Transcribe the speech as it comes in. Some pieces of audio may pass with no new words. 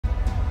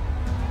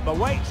The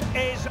wait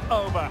is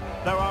over.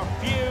 There are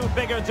few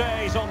bigger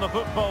days on the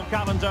football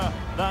calendar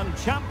than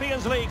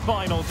Champions League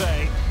final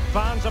day.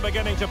 Fans are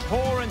beginning to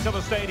pour into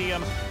the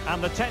stadium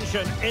and the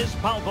tension is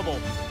palpable.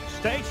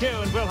 Stay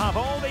tuned, we'll have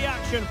all the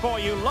action for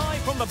you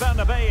live from the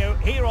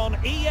Bernabeu here on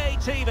EA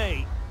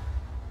TV.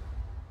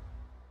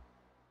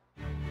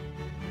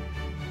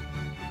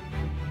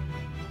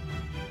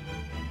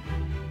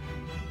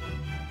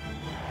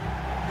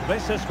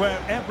 This is where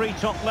every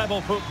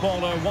top-level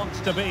footballer wants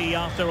to be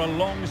after a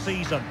long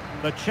season.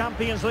 The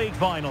Champions League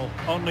final.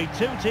 Only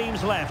 2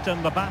 teams left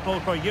in the battle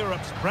for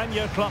Europe's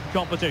Premier Club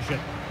competition.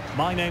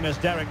 My name is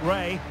Derek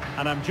Ray,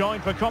 and I'm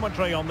joined for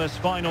commentary on this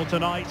final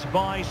tonight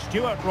by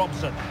Stuart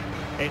Robson.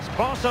 It's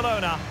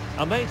Barcelona,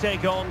 and they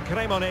take on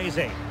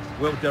Cremonese.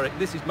 Well, Derek,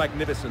 this is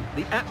magnificent.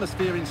 The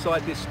atmosphere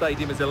inside this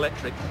stadium is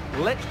electric.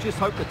 Let's just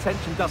hope the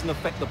tension doesn't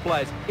affect the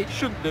players. It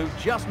shouldn't do.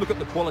 Just look at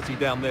the quality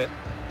down there.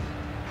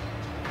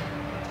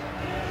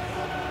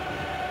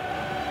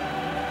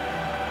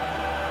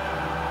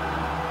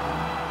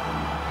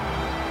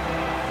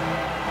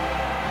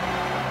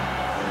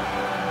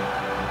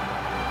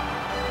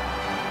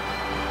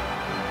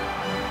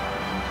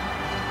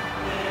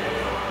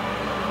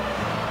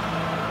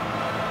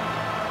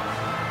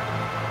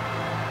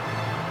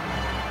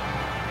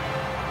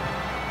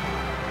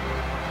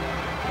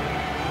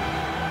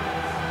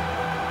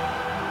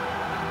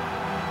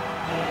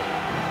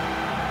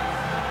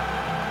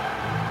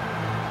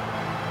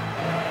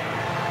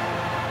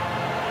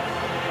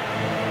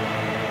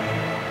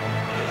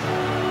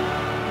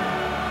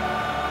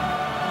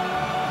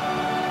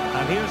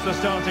 Here's the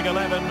starting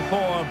 11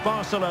 for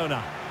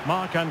Barcelona.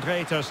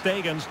 Marc-Andre ter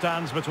Stegen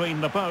stands between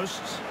the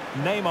posts.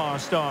 Neymar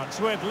starts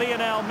with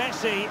Lionel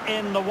Messi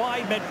in the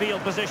wide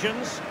midfield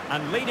positions.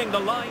 And leading the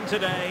line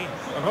today,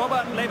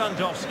 Robert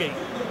Lewandowski.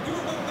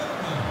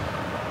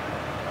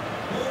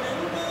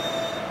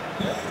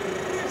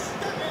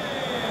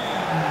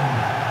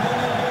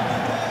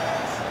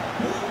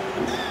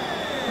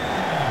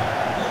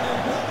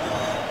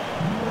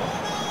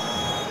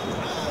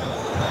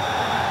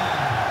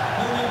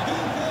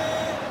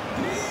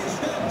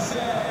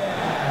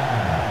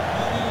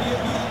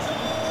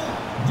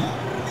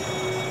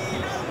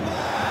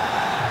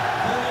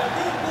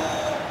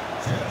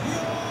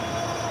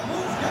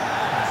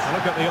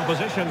 Look at the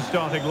opposition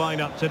starting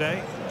lineup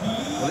today.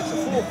 Well, it's a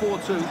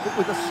 4-4-2, but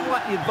with a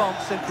slightly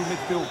advanced central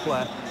midfield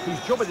player whose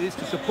job it is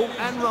to support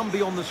and run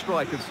beyond the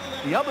strikers.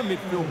 The other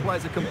midfield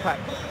players are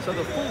compact, so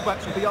the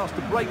fullbacks will be asked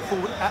to break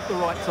forward at the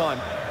right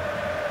time.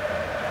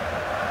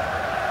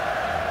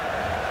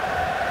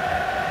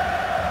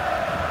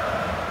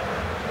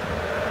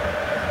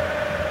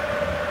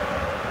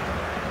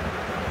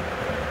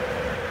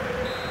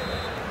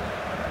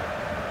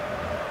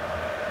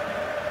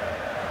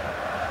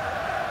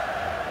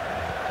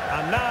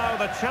 And now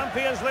the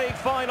Champions League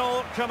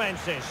final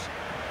commences.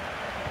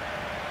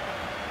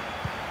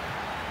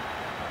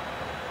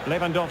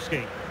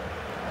 Lewandowski.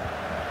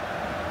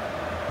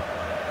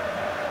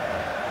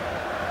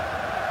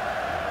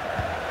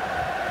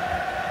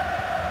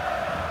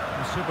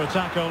 A super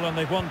tackle and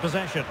they've won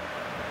possession.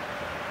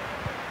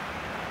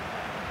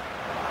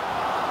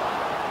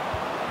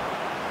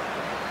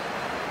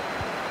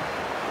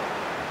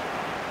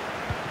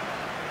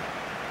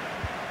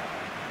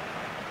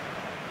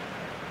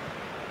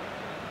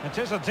 It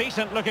is a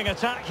decent-looking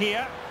attack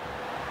here.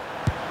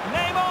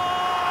 Neymar!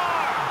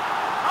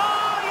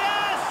 Oh,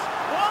 yes!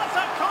 What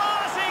a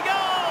classy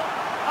goal!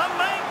 And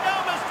make no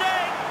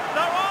mistake,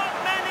 there aren't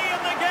many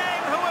in the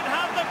game who would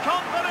have the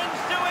confidence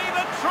to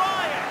even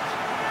try it.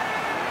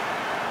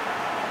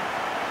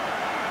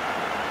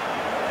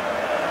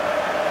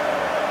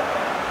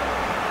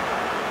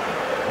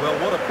 Well,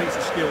 what a piece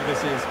of skill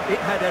this is.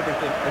 It had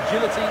everything.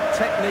 Agility,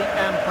 technique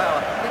and power.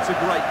 It's a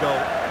great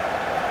goal.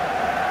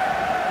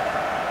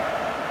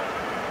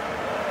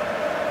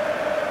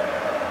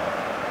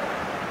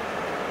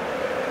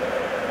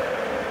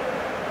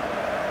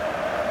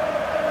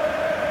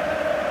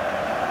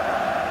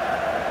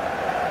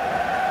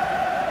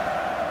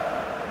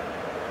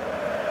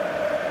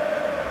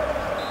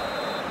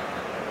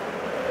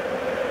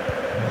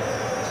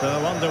 So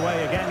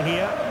underway again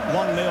here,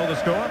 1-0 to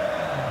score.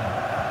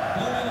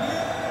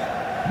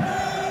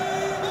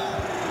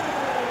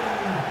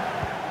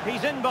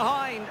 He's in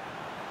behind.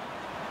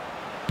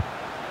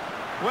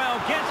 Well,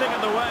 getting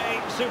in the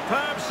way,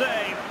 superb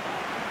save.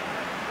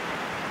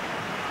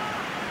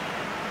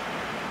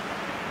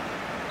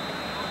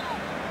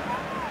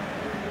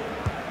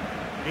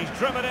 He's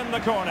driven in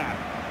the corner.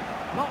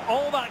 Not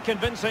all that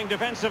convincing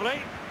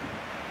defensively.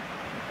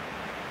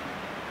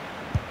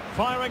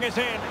 Firing it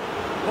in.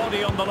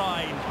 Body on the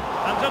line.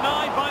 And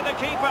denied by the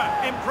keeper.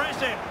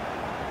 Impressive.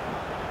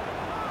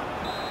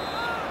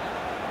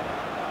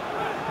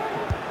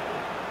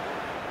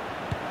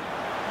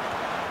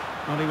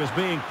 Well, he was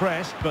being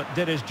pressed, but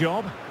did his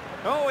job.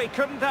 Oh, he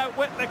couldn't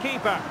outwit the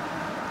keeper.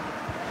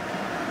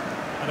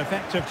 An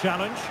effective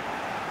challenge.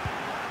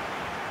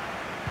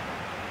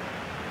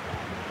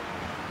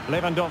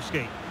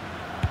 Lewandowski.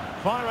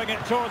 Firing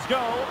it towards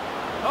goal.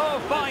 Oh,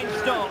 fine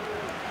stop.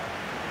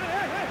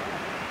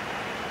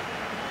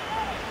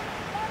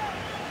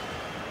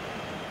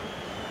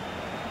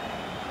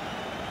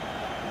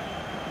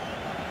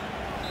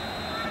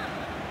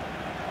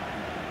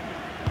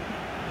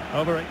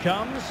 Over it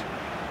comes.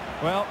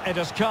 Well, it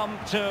has come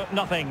to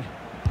nothing.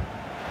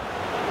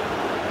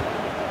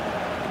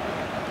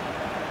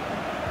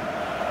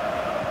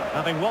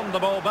 Having won the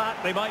ball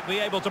back, they might be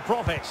able to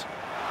profit.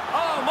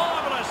 Oh,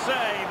 marvellous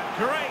save.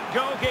 Great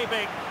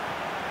goalkeeping.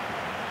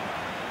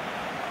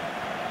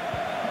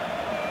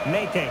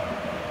 Mete.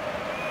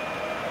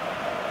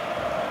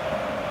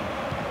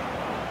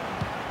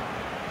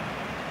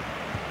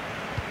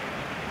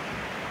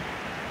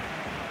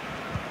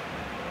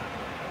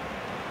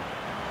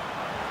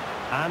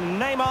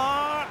 And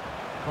Neymar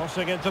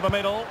crossing into the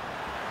middle.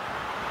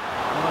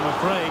 Well, I'm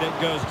afraid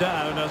it goes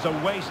down as a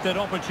wasted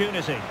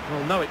opportunity.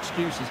 Well, no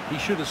excuses. He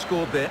should have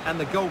scored there, and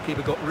the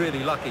goalkeeper got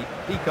really lucky.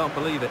 He can't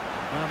believe it.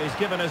 Well, he's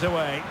given us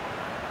away.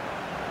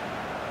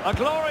 A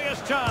glorious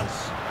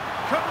chance.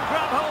 Couldn't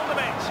grab hold of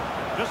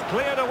it. Just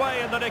cleared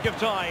away in the nick of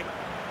time.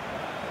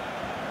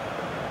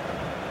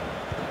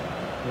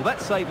 Well, that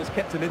save has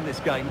kept them in this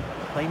game.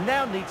 They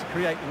now need to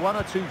create one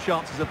or two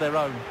chances of their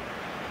own.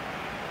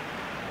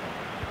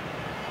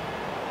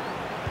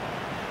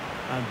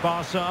 And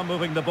Barca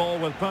moving the ball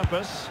with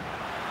purpose.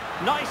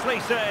 Nicely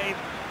saved.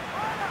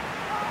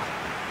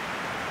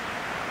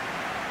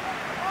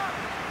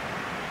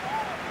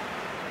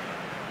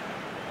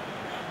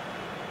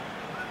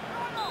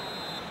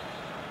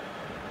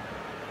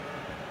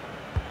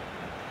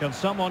 Can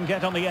someone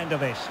get on the end of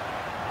this?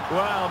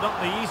 Well,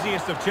 not the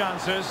easiest of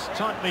chances.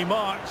 Tightly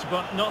marked,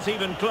 but not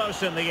even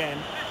close in the end.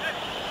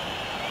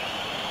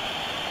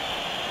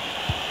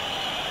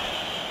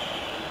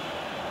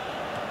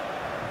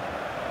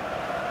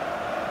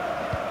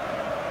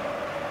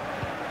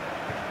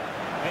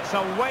 It's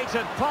a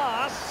weighted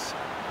pass.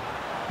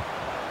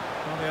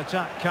 Well, the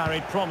attack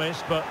carried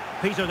promise, but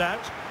petered out.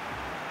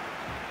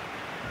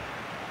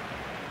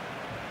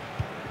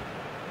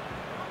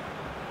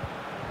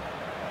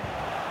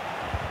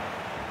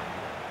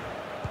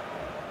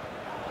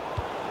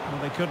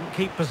 Well, they couldn't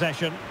keep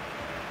possession.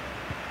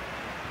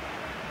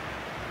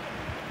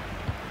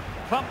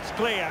 Thumped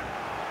clear.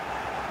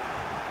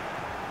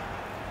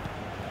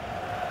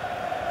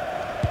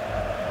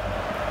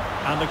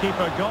 And the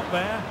keeper got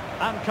there,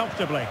 and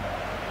comfortably.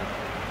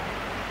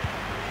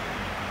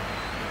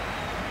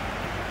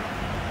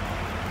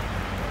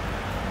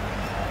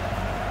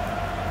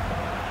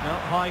 Well,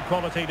 high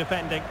quality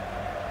defending.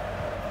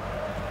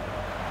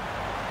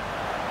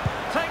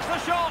 Takes the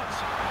shot,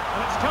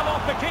 and it's come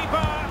off the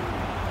keeper.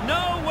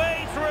 No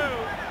way through.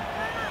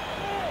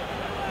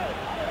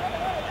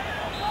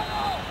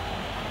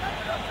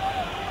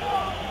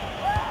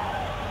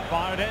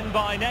 Fired in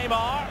by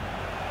Neymar.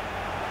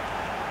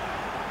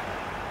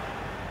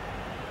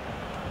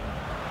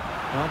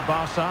 Well,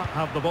 Barca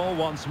have the ball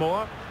once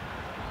more.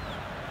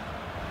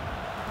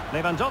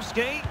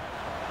 Lewandowski.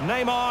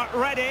 Neymar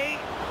ready.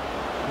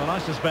 Well, I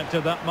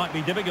suspected that might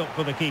be difficult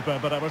for the keeper,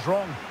 but I was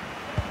wrong.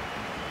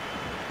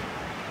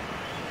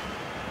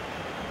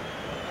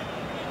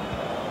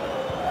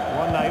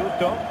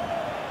 Ronaldo.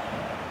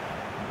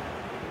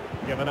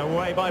 Given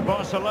away by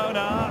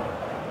Barcelona.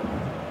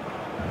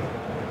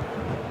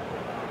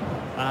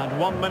 And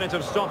 1 minute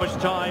of stoppage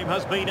time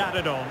has been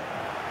added on.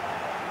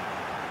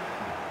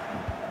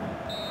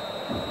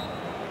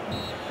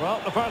 Well,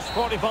 the first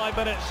 45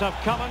 minutes have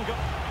come and gone.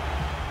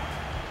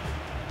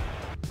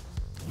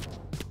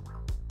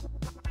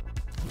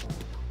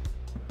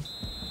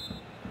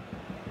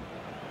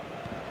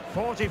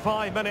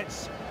 "45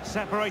 minutes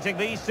separating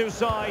these two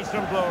sides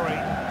from glory.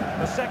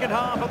 The second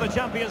half of the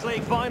Champions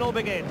League final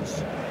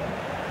begins.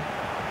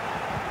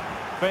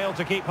 Failed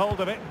to keep hold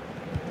of it.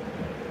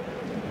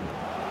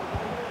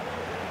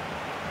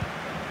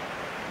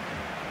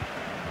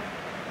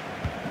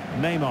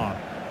 Neymar.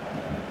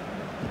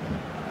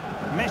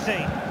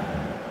 Messi.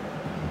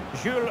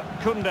 Jules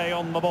Koundé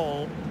on the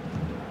ball.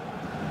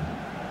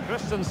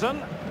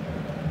 Christensen.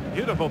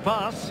 Beautiful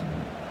pass.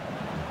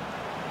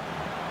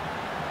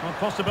 Well,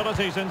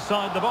 possibilities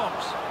inside the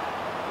box.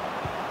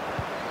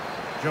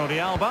 Jordi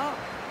Alba.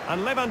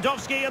 And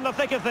Lewandowski in the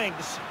thick of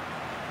things.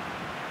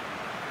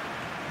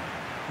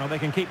 Well, they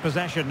can keep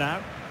possession now.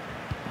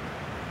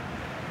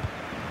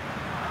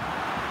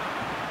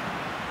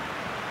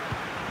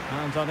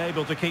 And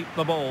unable to keep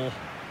the ball.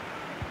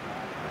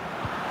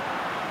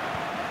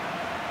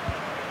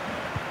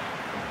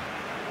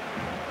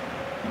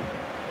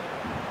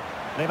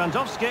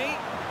 Lewandowski.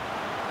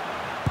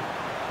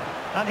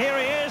 And here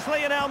he is,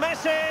 Lionel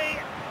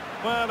Messi.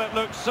 Well, it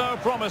looks so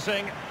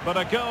promising, but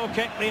a goal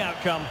kicked the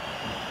outcome.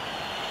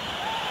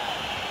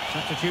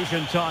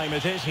 Substitution time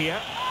it is here.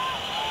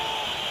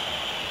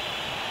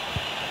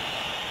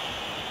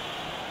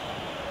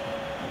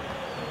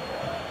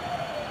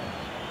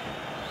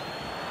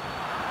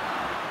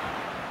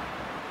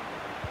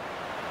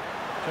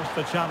 Just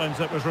the challenge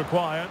that was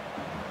required.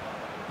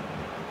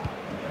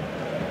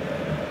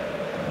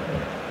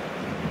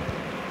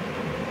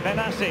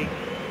 Benassi.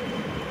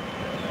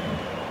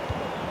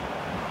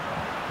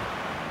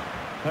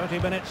 30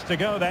 minutes to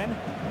go then.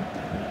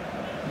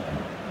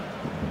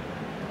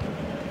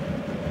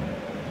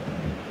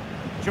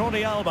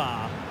 Jordi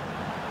Alba.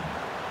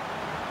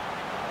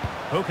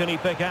 Who can he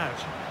pick out?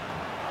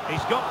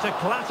 He's got to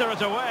clatter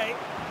it away.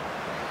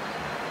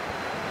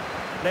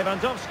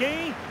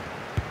 Lewandowski.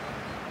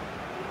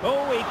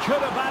 Oh, he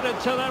could have added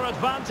to their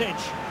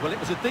advantage. Well, it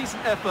was a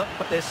decent effort,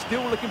 but they're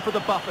still looking for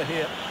the buffer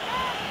here.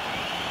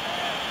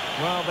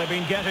 Well, they've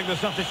been getting the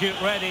substitute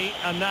ready,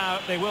 and now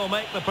they will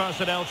make the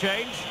personnel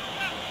change.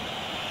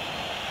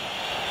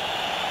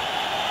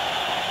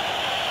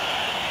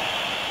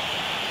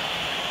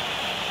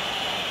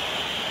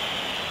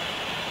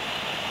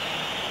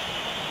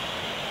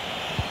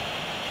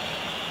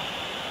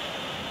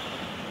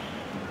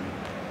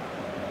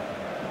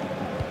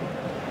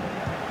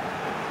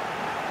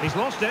 He's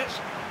lost it.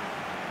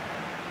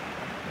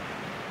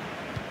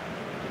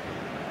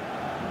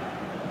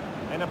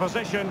 In a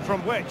position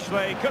from which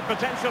they could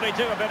potentially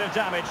do a bit of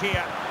damage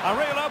here. A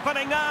real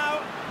opening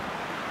now.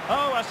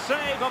 Oh, a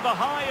save of the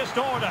highest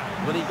order.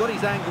 Well, he got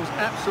his angles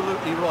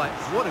absolutely right.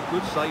 What a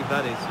good save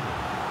that is.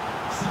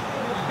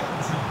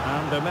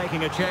 And they're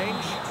making a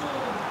change.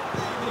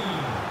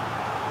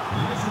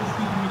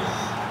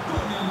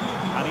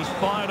 And he's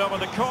fired over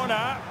the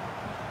corner.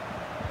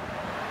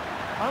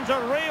 Under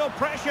real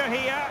pressure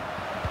here.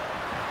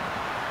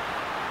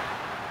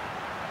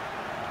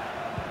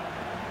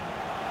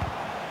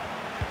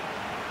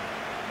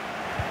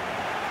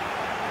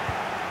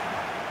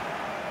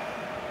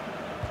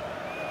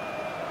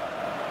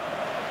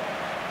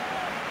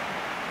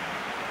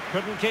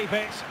 Couldn't keep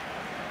it.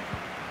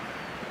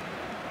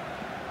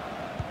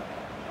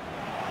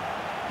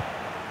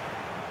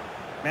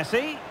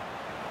 Messi.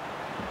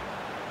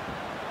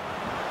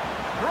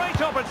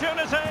 Great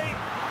opportunity.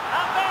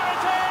 And there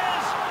it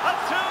is! A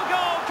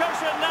two-goal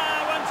cushion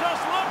now, and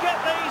just look at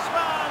these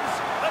fans.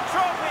 The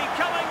trophy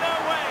coming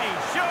their way,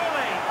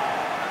 surely.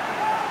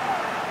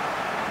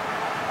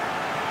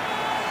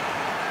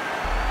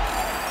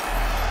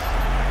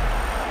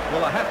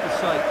 Well, I have to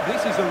say,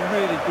 this is a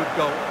really good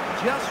goal.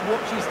 Just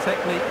watch his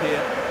technique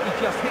here. He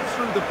just hits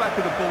through the back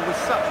of the ball with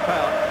such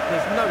power.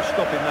 There's no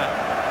stopping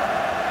that.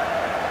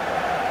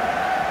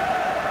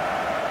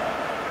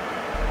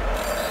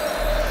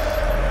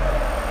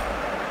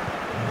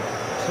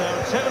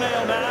 So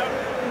 2-0 now.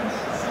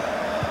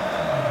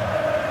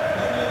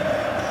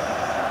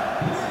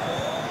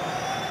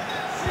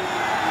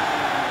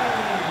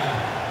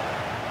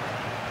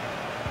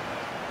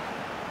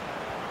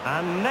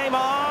 And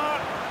Neymar.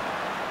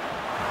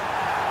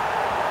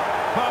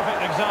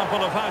 Perfect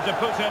example of how to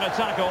put in a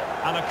tackle,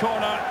 and a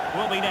corner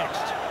will be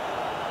next.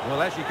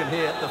 Well, as you can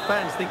hear, the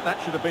fans think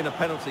that should have been a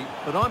penalty,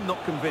 but I'm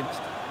not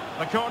convinced.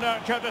 The corner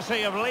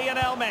courtesy of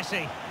Lionel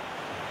Messi.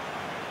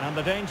 And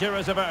the danger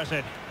is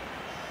averted.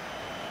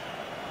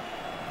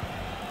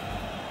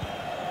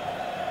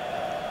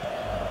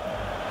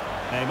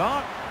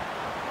 Neymar.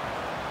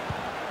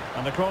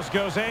 And the cross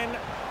goes in.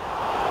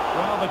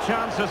 Well, the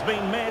chance has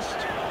been missed.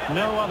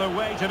 No other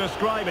way to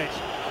describe it.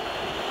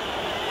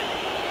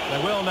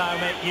 They will now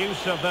make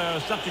use of their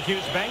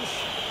substitutes bench.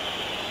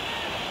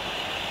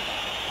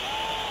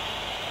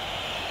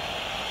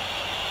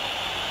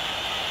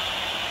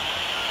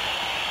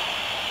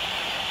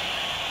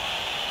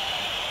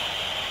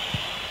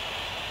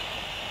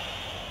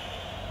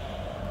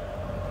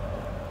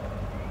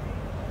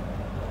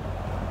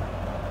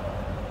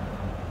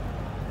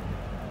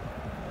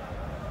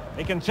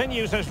 He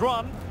continues his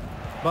run,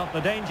 but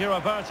the danger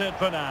averted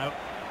for now.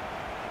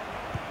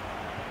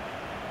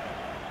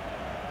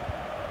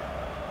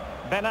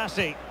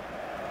 Benassi.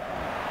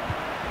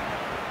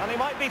 And he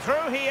might be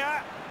through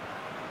here.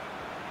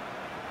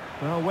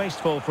 Well,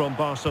 wasteful from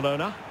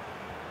Barcelona.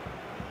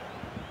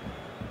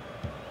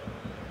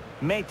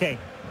 Mete.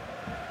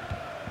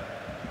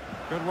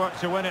 Good work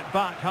to win it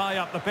back high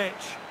up the pitch.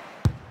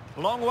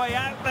 Long way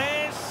out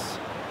this.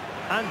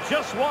 And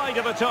just wide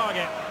of the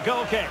target.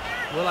 Goal kick.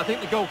 Well, I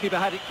think the goalkeeper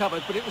had it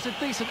covered, but it was a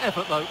decent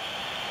effort, though.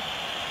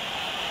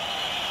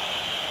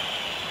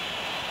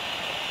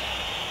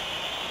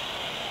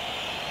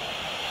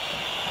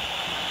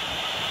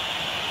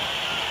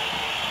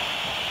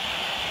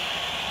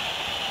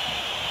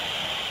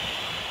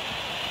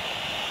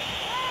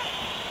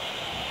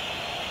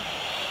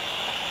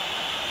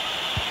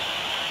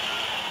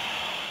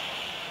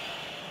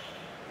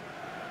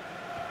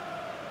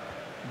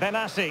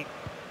 Benassi.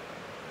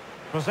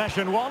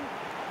 Possession one.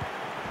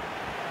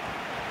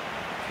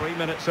 3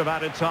 minutes of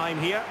added time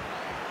here.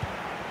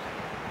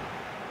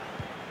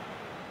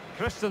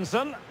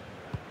 Christensen.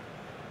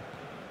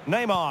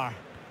 Neymar.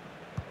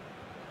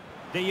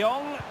 De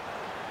Jong.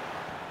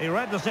 He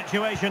read the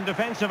situation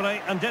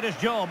defensively and did his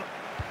job.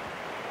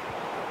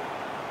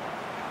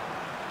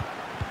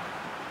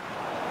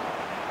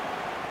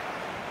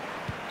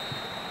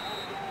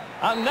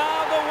 And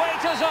now the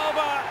wait is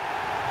over.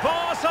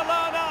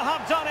 Barcelona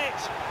have done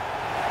it.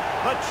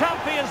 The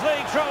Champions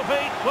League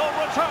trophy will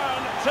return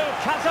to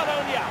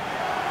Catalonia.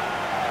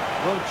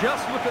 Well,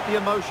 just look at the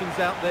emotions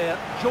out there.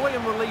 Joy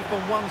and relief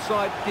on one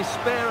side,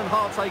 despair and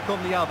heartache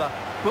on the other.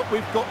 but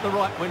we've got the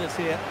right winners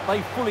here.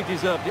 They fully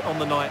deserved it on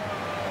the night.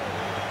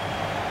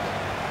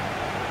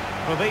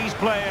 For these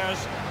players,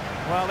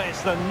 well,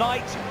 it's the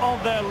night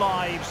of their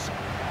lives,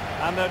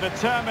 and they're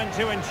determined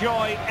to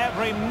enjoy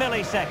every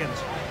millisecond.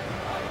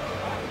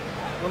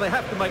 Well, they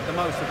have to make the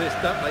most of this,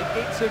 don't they?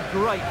 It's a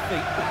great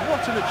feat.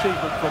 What an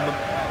achievement from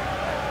them.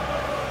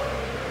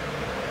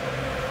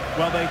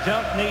 Well, they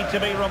don't need to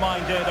be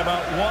reminded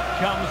about what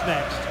comes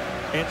next.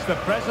 It's the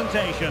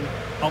presentation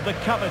of the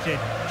coveted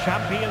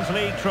Champions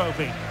League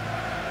trophy.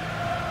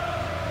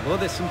 Well,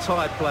 there's some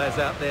tired players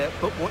out there,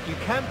 but what you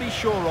can be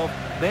sure of,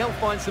 they'll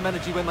find some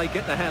energy when they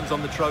get their hands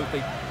on the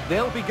trophy.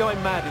 They'll be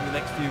going mad in the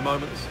next few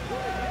moments.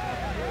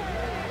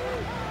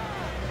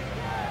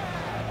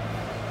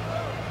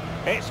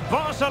 It's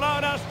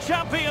Barcelona's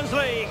Champions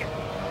League.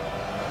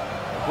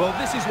 Well,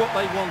 this is what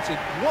they wanted.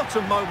 What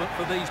a moment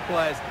for these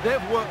players.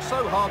 They've worked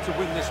so hard to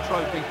win this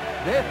trophy.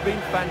 They've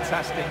been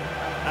fantastic.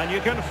 And you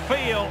can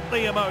feel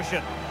the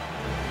emotion.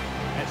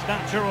 It's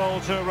natural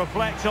to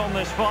reflect on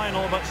this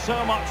final, but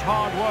so much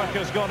hard work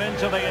has gone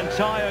into the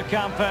entire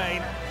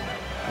campaign.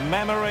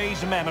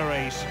 Memories,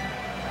 memories.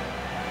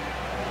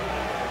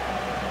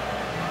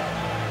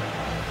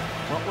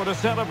 What would a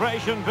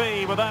celebration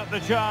be without the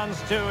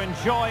chance to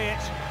enjoy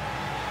it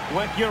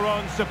with your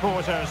own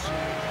supporters?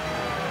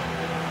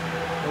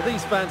 Well,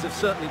 these fans have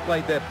certainly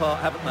played their part,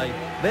 haven't they?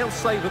 They'll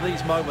savour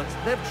these moments.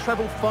 They've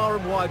travelled far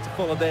and wide to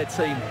follow their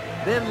team.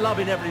 They're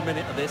loving every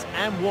minute of this,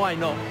 and why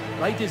not?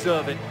 They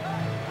deserve it.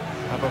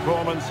 A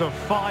performance of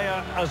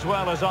fire as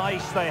well as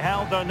ice. They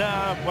held their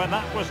nerve when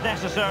that was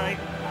necessary,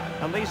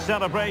 and these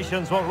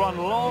celebrations will run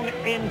long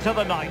into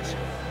the night.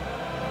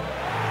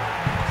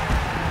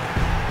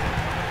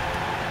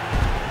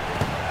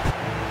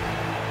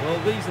 Well,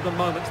 these are the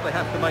moments they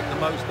have to make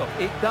the most of.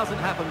 It doesn't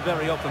happen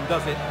very often,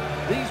 does it?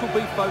 These will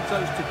be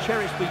photos to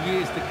cherish for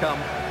years to come.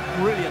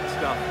 Brilliant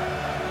stuff.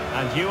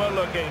 And you are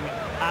looking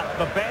at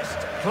the best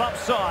club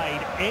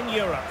side in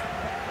Europe.